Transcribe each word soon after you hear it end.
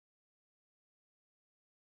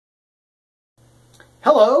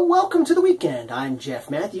Hello, welcome to the weekend. I'm Jeff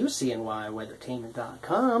Matthews,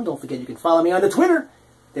 CNYWeathertainment.com. Don't forget you can follow me on the Twitter.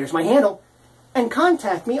 There's my handle. And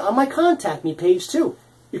contact me on my Contact Me page, too.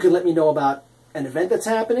 You can let me know about an event that's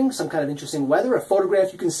happening, some kind of interesting weather, a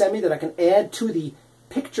photograph you can send me that I can add to the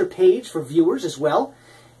picture page for viewers as well.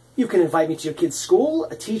 You can invite me to your kid's school.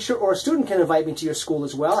 A teacher or a student can invite me to your school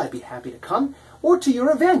as well. I'd be happy to come. Or to your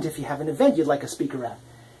event if you have an event you'd like a speaker at.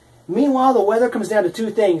 Meanwhile, the weather comes down to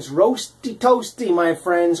two things. Roasty toasty, my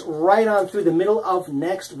friends, right on through the middle of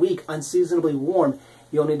next week. Unseasonably warm.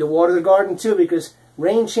 You'll need to water the garden, too, because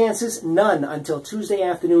rain chances, none until Tuesday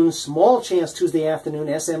afternoon. Small chance Tuesday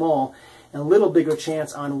afternoon, SM all. And a little bigger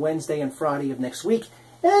chance on Wednesday and Friday of next week.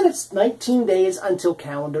 And it's 19 days until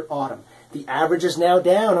calendar autumn. The average is now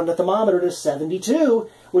down on the thermometer to 72,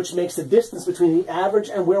 which makes the distance between the average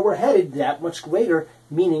and where we're headed that much greater,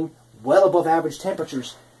 meaning well above average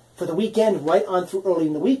temperatures. For the weekend, right on through early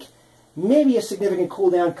in the week, maybe a significant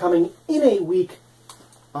cool down coming in a week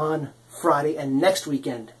on Friday and next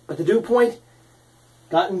weekend. But the dew point,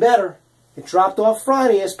 gotten better. It dropped off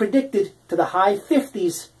Friday as predicted to the high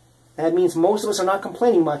 50s. That means most of us are not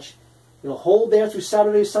complaining much. It'll hold there through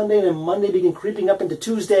Saturday, Sunday, and then Monday begin creeping up into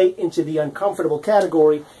Tuesday into the uncomfortable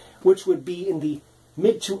category, which would be in the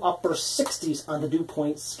mid to upper 60s on the dew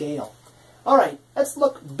point scale. All right, let's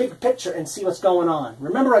look big picture and see what's going on.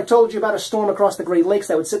 Remember I told you about a storm across the Great Lakes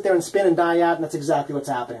that would sit there and spin and die out, and that's exactly what's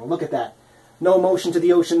happening. Look at that. No motion to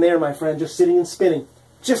the ocean there, my friend, just sitting and spinning,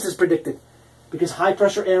 just as predicted. Because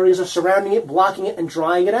high-pressure areas are surrounding it, blocking it, and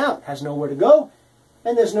drying it out. It has nowhere to go,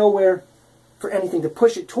 and there's nowhere for anything to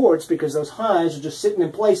push it towards because those highs are just sitting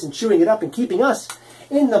in place and chewing it up and keeping us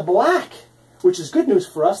in the black, which is good news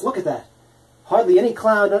for us. Look at that. Hardly any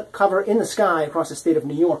cloud cover in the sky across the state of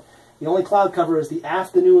New York. The only cloud cover is the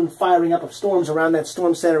afternoon firing up of storms around that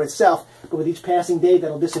storm center itself. But with each passing day,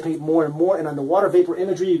 that'll dissipate more and more. And on the water vapor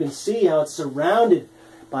imagery, you can see how it's surrounded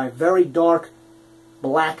by very dark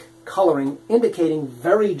black coloring, indicating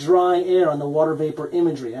very dry air on the water vapor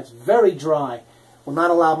imagery. That's very dry. Will not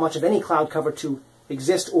allow much of any cloud cover to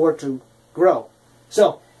exist or to grow.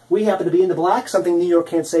 So, we happen to be in the black, something New York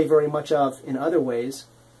can't say very much of in other ways.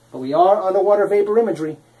 But we are on the water vapor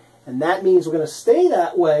imagery. And that means we're going to stay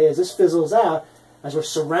that way as this fizzles out, as we're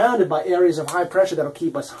surrounded by areas of high pressure that will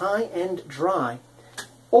keep us high and dry,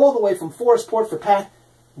 all the way from Forestport for Pat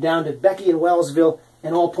down to Becky and Wellsville,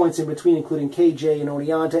 and all points in between, including KJ in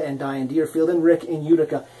Oneonta and Diane Deerfield and Rick in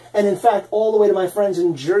Utica. And in fact, all the way to my friends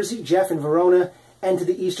in Jersey, Jeff in Verona, and to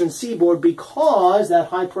the eastern seaboard, because that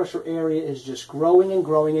high pressure area is just growing and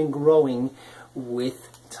growing and growing with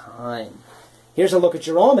time. Here's a look at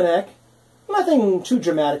your almanac. Nothing too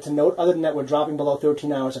dramatic to note, other than that we're dropping below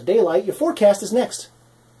 13 hours of daylight. Your forecast is next.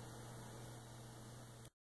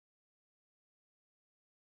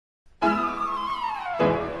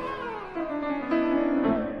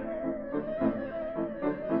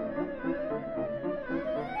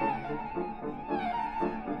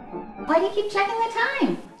 Why do you keep checking the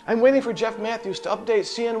time? I'm waiting for Jeff Matthews to update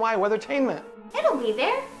CNY Weathertainment. It'll be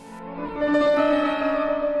there.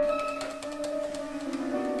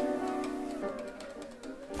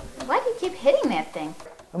 Why do you keep hitting that thing?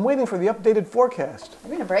 I'm waiting for the updated forecast.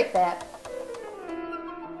 You're gonna break that.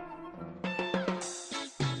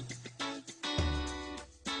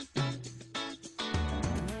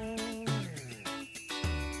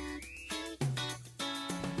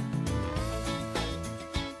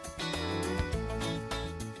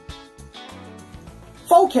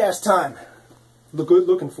 Forecast time. The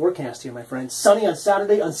good-looking forecast here, my friends. Sunny on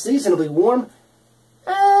Saturday, unseasonably warm.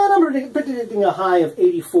 And I'm predicting a high of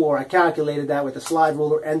 84. I calculated that with the slide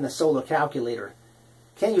ruler and the solar calculator.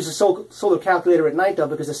 Can't use the solar calculator at night, though,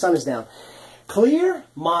 because the sun is down. Clear,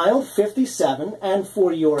 mild, 57. And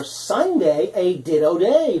for your Sunday, a ditto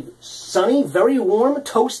day. Sunny, very warm,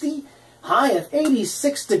 toasty, high of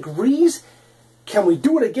 86 degrees. Can we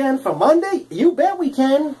do it again for Monday? You bet we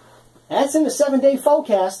can. That's in the 7-day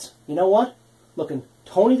forecast. You know what? Looking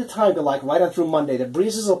Tony the Tiger-like right on through Monday. The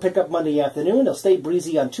breezes will pick up Monday afternoon. They'll stay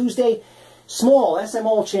breezy on Tuesday. Small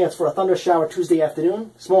SMO chance for a thunder shower Tuesday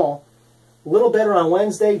afternoon. Small. A little better on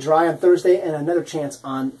Wednesday, dry on Thursday, and another chance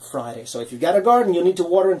on Friday. So if you've got a garden, you'll need to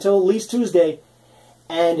water until at least Tuesday.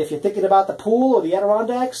 And if you're thinking about the pool or the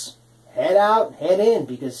Adirondacks, head out, head in,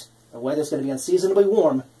 because the weather's going to be unseasonably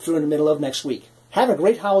warm through the middle of next week. Have a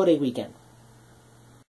great holiday weekend.